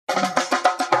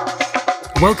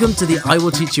Welcome to the I Will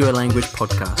Teach You a Language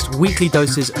podcast, weekly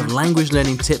doses of language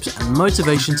learning tips and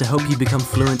motivation to help you become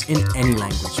fluent in any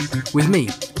language. With me,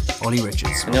 Ollie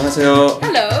Richards. 안녕하세요.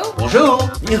 Hello.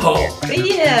 Bonjour. 你好.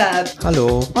 Привет.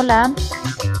 Hello. Hola.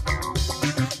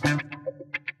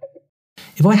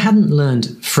 If I hadn't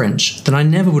learned French, then I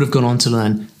never would have gone on to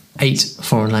learn 8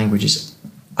 foreign languages.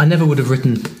 I never would have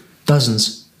written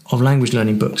dozens of language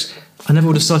learning books. I never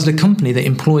would have started a company that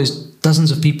employs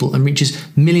dozens of people and reaches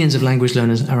millions of language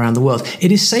learners around the world.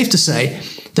 It is safe to say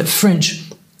that French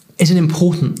is an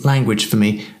important language for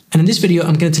me. And in this video,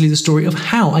 I'm going to tell you the story of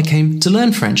how I came to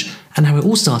learn French and how it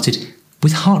all started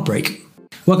with heartbreak.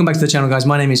 Welcome back to the channel, guys.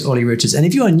 My name is Ollie Richards. And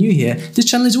if you are new here, this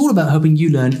channel is all about helping you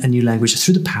learn a new language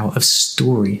through the power of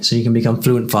story so you can become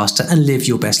fluent faster and live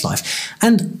your best life.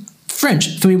 And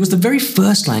French, for me, was the very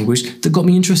first language that got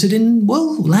me interested in,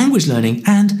 well, language learning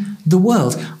and the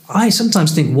world. I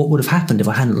sometimes think what would have happened if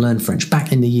I hadn't learned French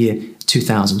back in the year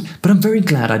 2000, but I'm very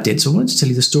glad I did. So I wanted to tell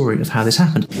you the story of how this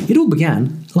happened. It all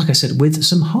began, like I said, with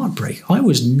some heartbreak. I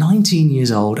was 19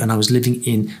 years old and I was living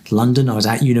in London. I was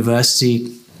at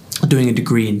university doing a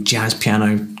degree in jazz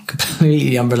piano,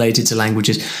 completely unrelated to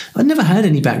languages. I'd never had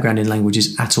any background in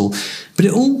languages at all. But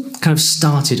it all kind of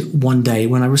started one day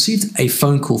when I received a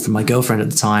phone call from my girlfriend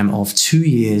at the time of 2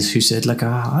 years who said, like,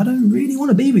 I don't really want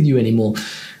to be with you anymore.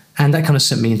 And that kind of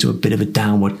sent me into a bit of a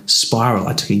downward spiral.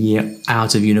 I took a year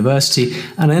out of university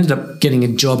and I ended up getting a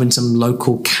job in some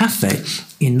local cafe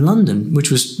in London, which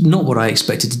was not what I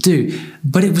expected to do.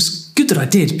 But it was good that I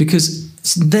did, because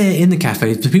there in the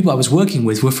cafe, the people I was working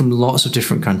with were from lots of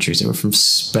different countries. They were from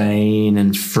Spain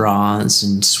and France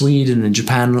and Sweden and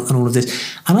Japan and all of this.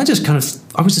 And I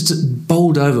was just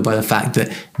bowled over by the fact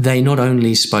that they not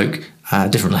only spoke a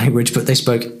different language, but they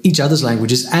spoke each other's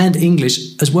languages and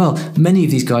English as well. Many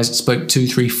of these guys spoke 2,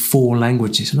 3, 4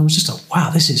 languages. And I was just like, wow,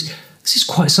 this is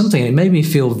quite something. And it made me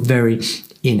feel very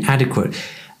inadequate.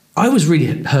 I was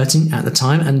really hurting at the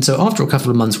time, and so after a couple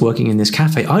of months working in this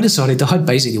cafe, I decided that I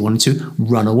basically wanted to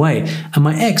run away. And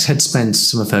my ex had spent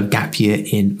some of her gap year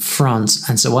in France,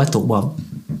 and so I thought, well,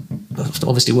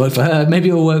 obviously worked for her, maybe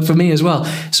it'll work for me as well.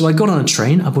 So I got on a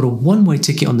train, I bought a one-way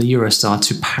ticket on the Eurostar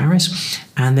to Paris,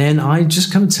 and then I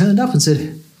just kind of turned up and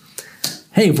said,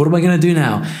 hey, what am I going to do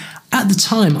now? At the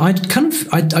time,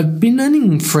 I'd been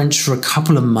learning French for a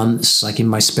couple of months, like in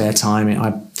my spare time.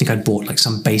 I think I'd bought like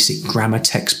some basic grammar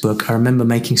textbook. I remember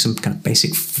making some kind of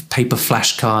basic paper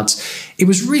flashcards. It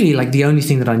was really like the only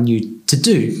thing that I knew to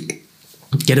do.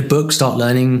 Get a book, start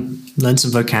learn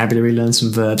some vocabulary, learn some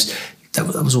verbs. That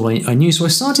was all I knew. So I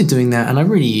started doing that, and I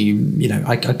really,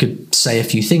 I could say a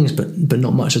few things, but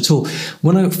not much at all.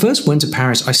 When I first went to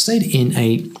Paris, I stayed in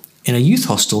a youth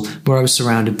hostel where I was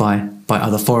surrounded by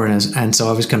other foreigners, and so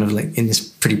I was kind of like in this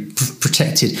pretty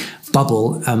protected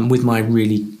bubble with my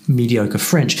really mediocre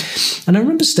French. And I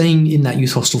remember staying in that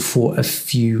youth hostel for a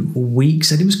few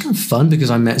weeks, and it was kind of fun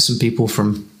because I met some people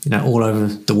from all over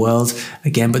the world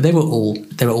again, but they were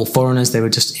all foreigners. They were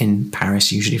just in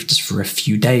Paris usually just for a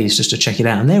few days just to check it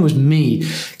out. And there was me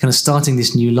kind of starting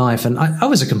this new life, and I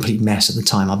was a complete mess at the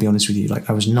time, I'll be honest with you. Like,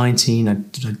 I was 19, I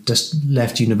just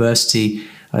left university.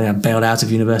 I bailed out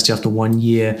of university after 1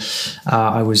 year.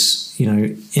 I was,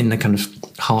 in a kind of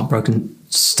heartbroken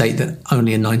state that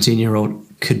only a 19-year-old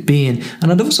could be in.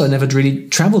 And I'd also never really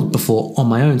traveled before on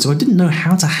my own, so I didn't know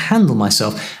how to handle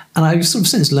myself. And I sort of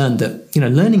since learned that,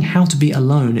 learning how to be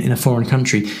alone in a foreign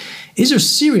country is a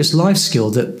serious life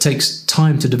skill that takes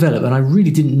time to develop. And I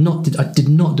really did not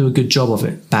do a good job of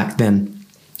it back then.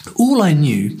 All I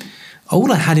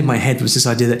had in my head was this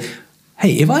idea that,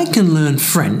 hey, if I can learn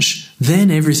French, then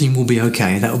everything will be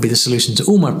okay. That will be the solution to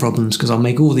all my problems, because I'll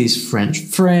make all these French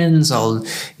friends. I'll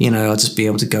just be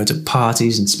able to go to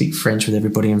parties and speak French with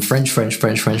everybody, and French.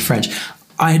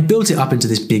 I had built it up into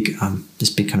this big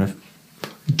kind of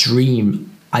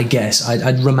dream, I guess.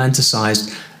 I'd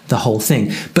romanticized the whole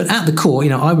thing. But at the core,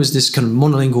 I was this kind of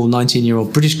monolingual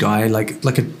 19-year-old British guy,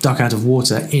 like a duck out of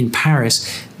water in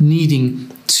Paris,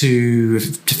 needing to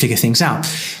figure things out.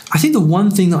 I think the one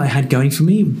thing that I had going for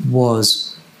me was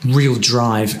real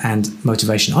drive and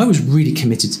motivation. I was really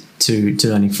committed to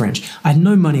learning French. I had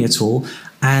no money at all,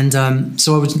 and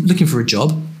so I was looking for a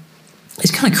job.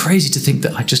 It's kind of crazy to think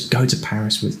that I just go to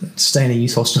Paris, stay in a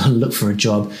youth hostel and look for a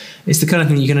job. It's the kind of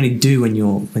thing you can only do when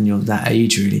you're that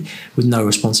age, really, with no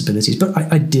responsibilities. But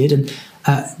I did, and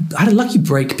I had a lucky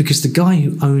break because the guy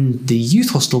who owned the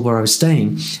youth hostel where I was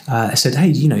staying said,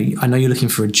 hey, I know you're looking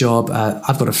for a job.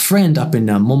 I've got a friend up in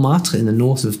Montmartre in the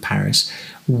north of Paris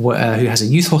who has a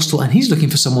youth hostel, and he's looking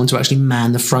for someone to actually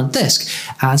man the front desk.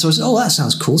 And so I said, oh, that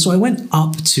sounds cool. So I went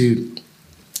up to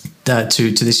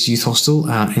to this youth hostel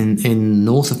in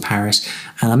north of Paris,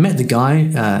 and I met the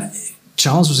guy.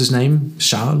 Charles was his name,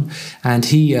 Charles, and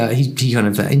he kind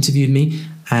of interviewed me,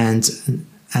 and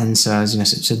so I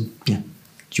said, do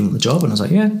you want the job? And I was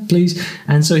like, yeah, please.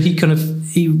 And so he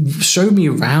showed me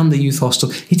around the youth hostel.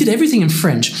 He did everything in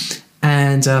French,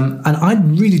 and I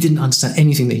really didn't understand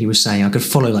anything that he was saying. I could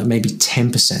follow like maybe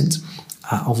 10%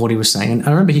 of what he was saying, and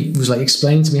I remember he was like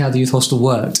explaining to me how the youth hostel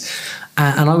worked,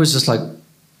 and I was just like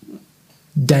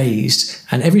dazed.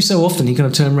 And every so often he kind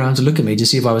of turned around to look at me to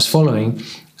see if I was following,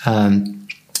 and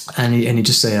he'd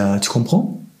just say, "Tu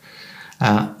comprends?"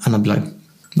 And I'd be like,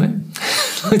 "What?"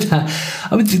 Like that.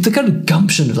 I mean, the kind of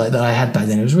gumption that I had back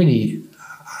then, it was really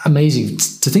amazing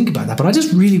to think about that. But I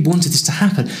just really wanted this to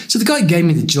happen. So the guy gave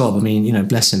me the job. I mean,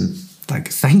 bless him. Like,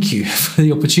 thank you for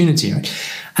the opportunity, right?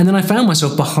 And then I found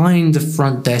myself behind the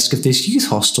front desk of this youth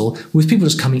hostel with people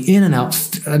just coming in and out,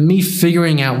 me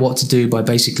figuring out what to do by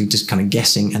basically just kind of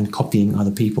guessing and copying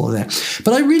other people there.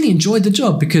 But I really enjoyed the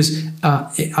job because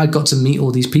I got to meet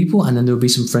all these people, and then there would be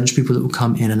some French people that would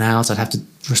come in and out. I'd have to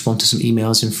respond to some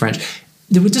emails in French.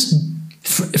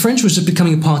 French was just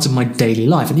becoming a part of my daily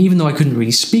life. And even though I couldn't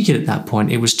really speak it at that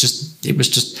point, it was just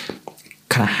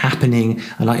kind of happening.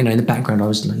 And in the background, I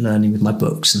was learning with my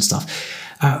books and stuff.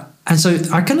 And so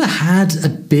I kind of had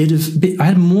I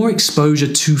had more exposure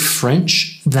to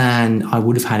French than I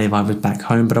would have had if I was back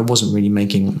home, but I wasn't really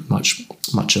making much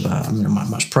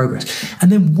progress.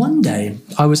 And then one day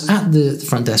I was at the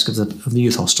front desk of the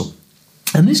youth hostel,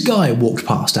 and this guy walked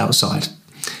past outside,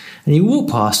 and he walked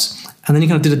past, and then he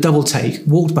kind of did a double take,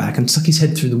 walked back and stuck his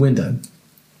head through the window.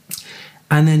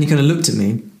 And then he kind of looked at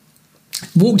me,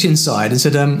 walked inside and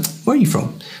said, "Where are you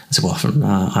from?" I said, "Well,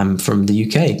 I'm from the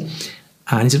UK."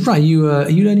 And he said, "Right, are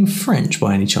you learning French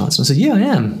by any chance?" And I said, "Yeah, I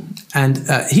am." And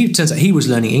turns out he was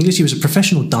learning English. He was a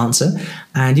professional dancer,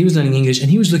 and he was learning English, and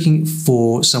he was looking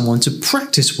for someone to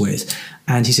practice with.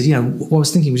 And he said, what I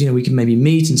was thinking was, we could maybe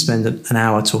meet and spend an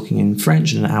hour talking in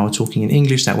French and an hour talking in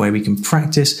English. That way we can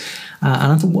practice.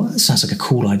 And I thought, well, that sounds like a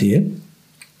cool idea.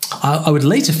 I would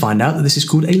later find out that this is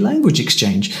called a language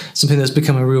exchange, something that's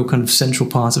become a real kind of central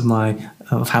part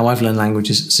of how I've learned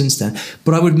languages since then.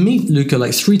 But I would meet Luca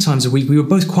like 3 times a week. We were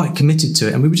both quite committed to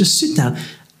it, and we would just sit down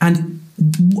and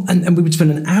we would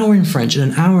spend an hour in French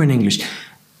and an hour in English.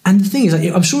 And the thing is,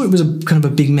 I'm sure it was kind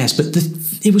of a big mess, but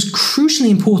it was crucially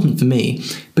important for me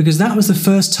because that was the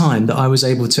first time that I was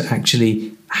able to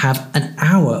actually have an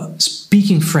hour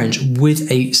speaking French with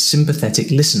a sympathetic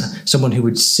listener, someone who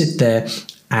would sit there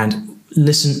and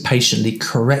listen patiently,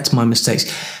 correct my mistakes.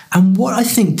 And what I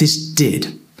think this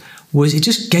did was it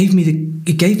just gave me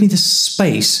the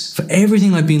space for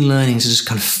everything I've been learning to just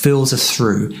kind of filter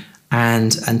through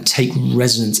and take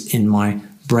resonance in my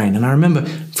brain. And I remember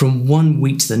from one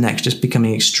week to the next just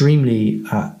becoming extremely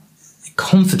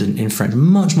confident in French,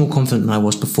 much more confident than I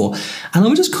was before. And I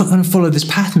would just kind of follow this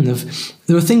pattern of,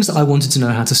 there were things that I wanted to know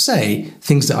how to say,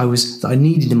 things that I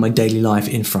needed in my daily life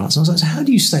in France. And I was like, so how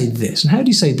do you say this? And how do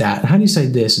you say that? And how do you say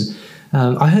this?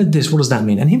 And I heard this, what does that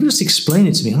mean? And he would just explain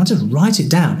it to me, and I'd just write it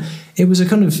down. It was a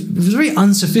very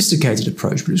unsophisticated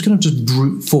approach, but it was kind of just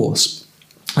brute force.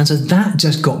 And so that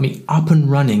just got me up and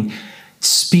running,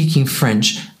 speaking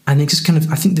French. And it just kind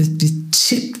of, I think this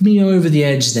tipped me over the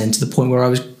edge then to the point where I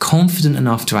was confident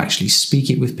enough to actually speak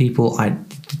it with people.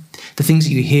 The things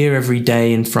that you hear every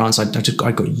day in France, I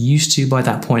got used to by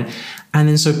that point. And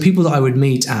then so people that I would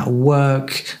meet at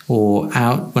work or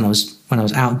out when I was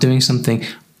out doing something,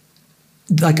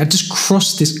 like I just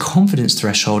crossed this confidence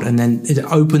threshold, and then it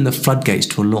opened the floodgates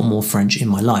to a lot more French in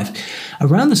my life.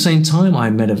 Around the same time, I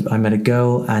met a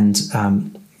girl, and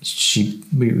she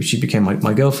became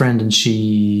my girlfriend, and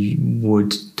she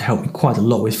would help me quite a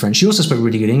lot with French. She also spoke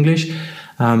really good English,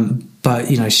 but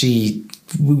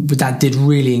that did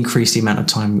really increase the amount of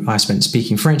time I spent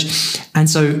speaking French. And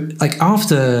so like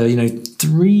after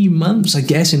 3 months, I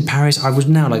guess, in Paris, I was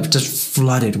now like just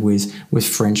flooded with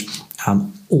French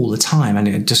all the time, and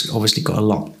it just obviously got a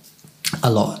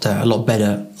lot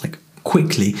better like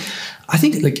quickly. I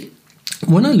think like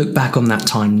when I look back on that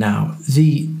time now,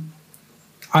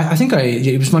 I think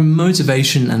it was my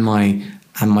motivation and my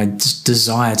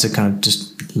desire to kind of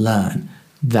just learn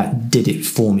that did it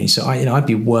for me. So I'd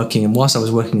be working, and whilst I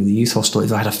was working at the youth hostel,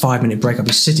 if I had a 5-minute break, I'd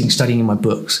be sitting studying in my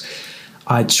books.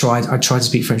 I tried to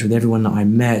speak French with everyone that I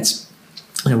met.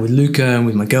 With Luca and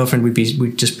with my girlfriend, we'd be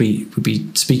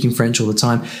speaking French all the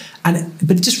time,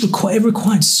 but it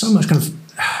required so much kind of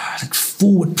like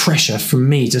forward pressure from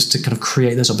me just to kind of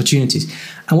create those opportunities.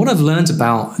 And what I've learned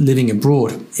about living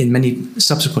abroad in many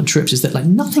subsequent trips is that like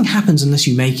nothing happens unless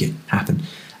you make it happen.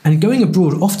 And going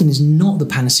abroad often is not the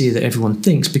panacea that everyone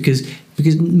thinks, because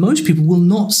most people will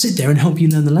not sit there and help you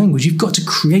learn the language. You've got to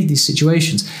create these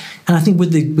situations. And I think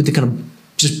with the kind of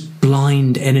just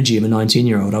blind energy of a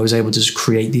 19-year-old, I was able to just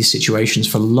create these situations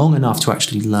for long enough to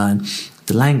actually learn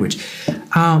the language.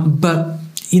 But,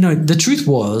 the truth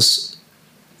was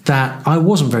that I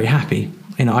wasn't very happy.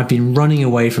 I'd been running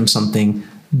away from something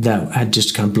that had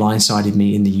just kind of blindsided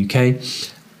me in the UK.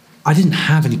 I didn't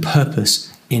have any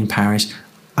purpose in Paris.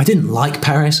 I didn't like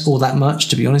Paris all that much,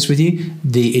 to be honest with you.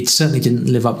 It certainly didn't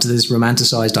live up to this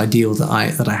romanticized ideal that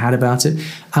I had about it.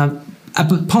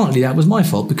 But partly that was my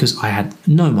fault, because I had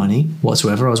no money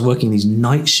whatsoever. I was working these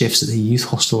night shifts at the youth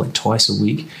hostel like twice a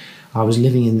week. I was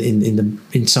living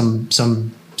in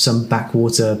some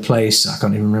backwater place. I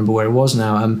can't even remember where it was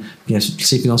now.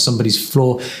 Sleeping on somebody's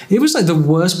floor. It was like the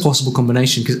worst possible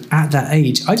combination, because at that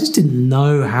age, I just didn't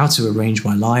know how to arrange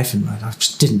my life, and I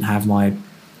just didn't have my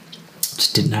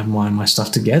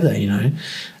stuff together,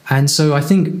 And so I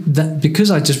think that because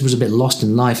I just was a bit lost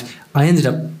in life, I ended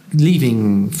up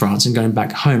leaving France and going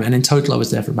back home. And in total, I was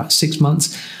there for about 6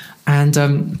 months. And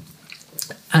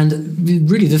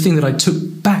really the thing that I took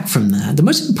back from that, the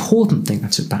most important thing I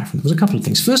took back from it, was a couple of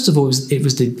things. First of all, it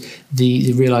was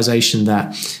the realization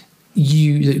that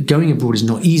going abroad is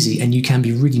not easy, and you can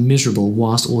be really miserable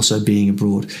whilst also being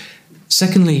abroad.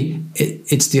 Secondly,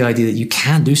 it's the idea that you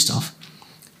can do stuff,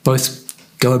 both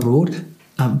go abroad,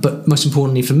 but most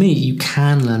importantly for me, you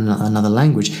can learn another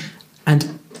language.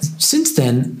 And since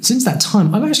that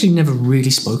time, I've actually never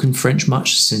really spoken French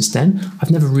much since then.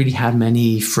 I've never really had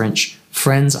many French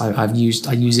friends. I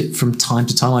use it from time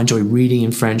to time. I enjoy reading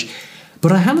in French,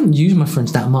 but I haven't used my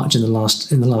French that much in the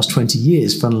last 20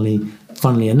 years,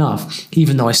 funnily enough,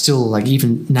 even though I still,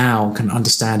 even now, can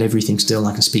understand everything still.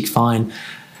 I can speak fine.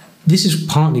 This is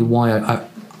partly why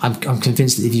I'm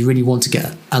convinced that if you really want to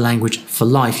get a language for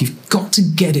life, you've got to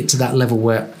get it to that level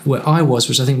where I was,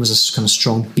 which I think was a kind of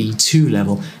strong B2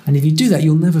 level. And if you do that,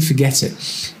 you'll never forget it,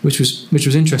 which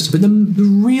was interesting. But the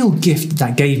real gift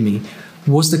that gave me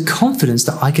was the confidence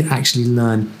that I could actually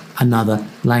learn another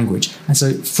language. And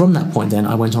so from that point then,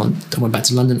 I went back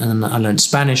to London, and I learned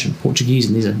Spanish and Portuguese,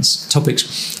 and these are topics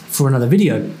for another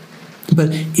video. But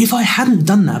if I hadn't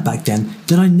done that back then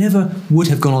I never would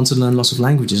have gone on to learn lots of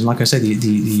languages. And like I said,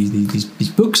 these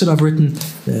books that I've written,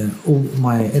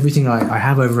 everything I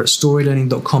have over at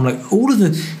storylearning.com, like all of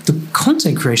the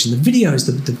content creation, the videos,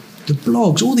 the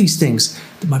blogs, all these things,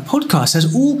 my podcast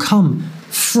has all come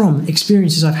from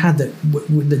experiences I've had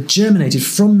that germinated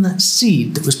from that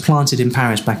seed that was planted in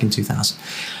Paris back in 2000.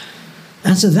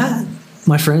 And so that,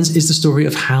 my friends, is the story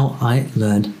of how I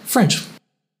learned French.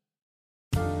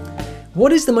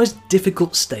 What is the most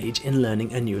difficult stage in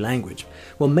learning a new language?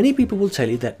 Well, many people will tell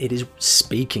you that it is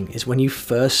speaking, is when you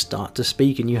first start to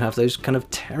speak and you have those kind of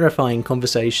terrifying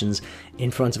conversations in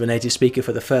front of a native speaker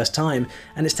for the first time.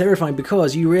 And it's terrifying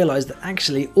because you realize that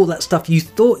actually all that stuff you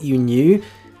thought you knew,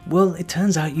 well, it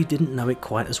turns out you didn't know it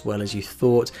quite as well as you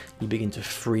thought. You begin to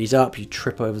freeze up, you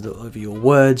trip over your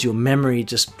words, your memory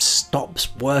just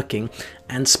stops working,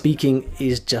 and speaking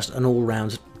is just an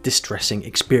all-round distressing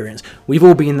experience. We've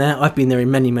all been there. I've been there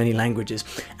in many, many languages.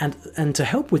 And to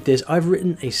help with this, I've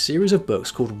written a series of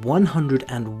books called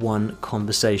 101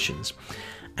 Conversations.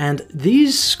 And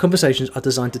these conversations are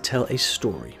designed to tell a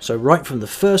story. So right from the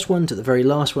first one to the very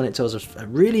last one, it tells a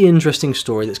really interesting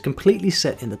story that's completely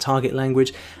set in the target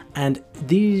language. And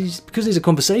because these are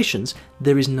conversations,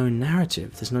 there is no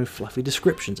narrative, there's no fluffy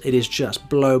descriptions. It is just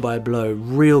blow by blow,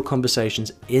 real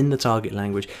conversations in the target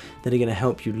language that are going to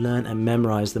help you learn and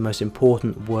memorize the most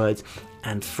important words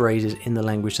and phrases in the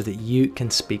language so that you can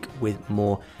speak with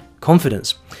more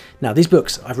confidence. Now, these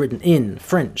books I've written in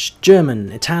French,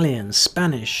 German, Italian,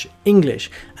 Spanish,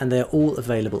 English, and they're all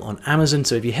available on Amazon.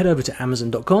 So if you head over to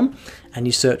Amazon.com and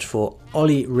you search for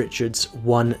Ollie Richards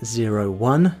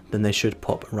 101, then they should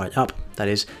pop right up. That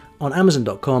is, on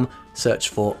Amazon.com, search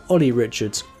for Ollie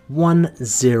Richards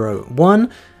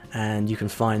 101, and you can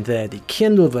find there the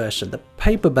Kindle version, the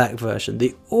paperback version,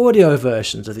 the audio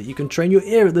version, so that you can train your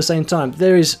ear at the same time.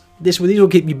 These will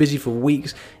keep you busy for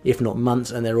weeks, if not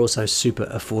months, and they're also super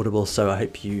affordable. So I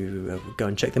hope you go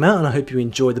and check them out, and I hope you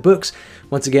enjoy the books.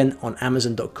 Once again, on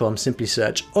Amazon.com, simply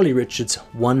search Ollie Richards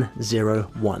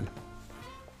 101.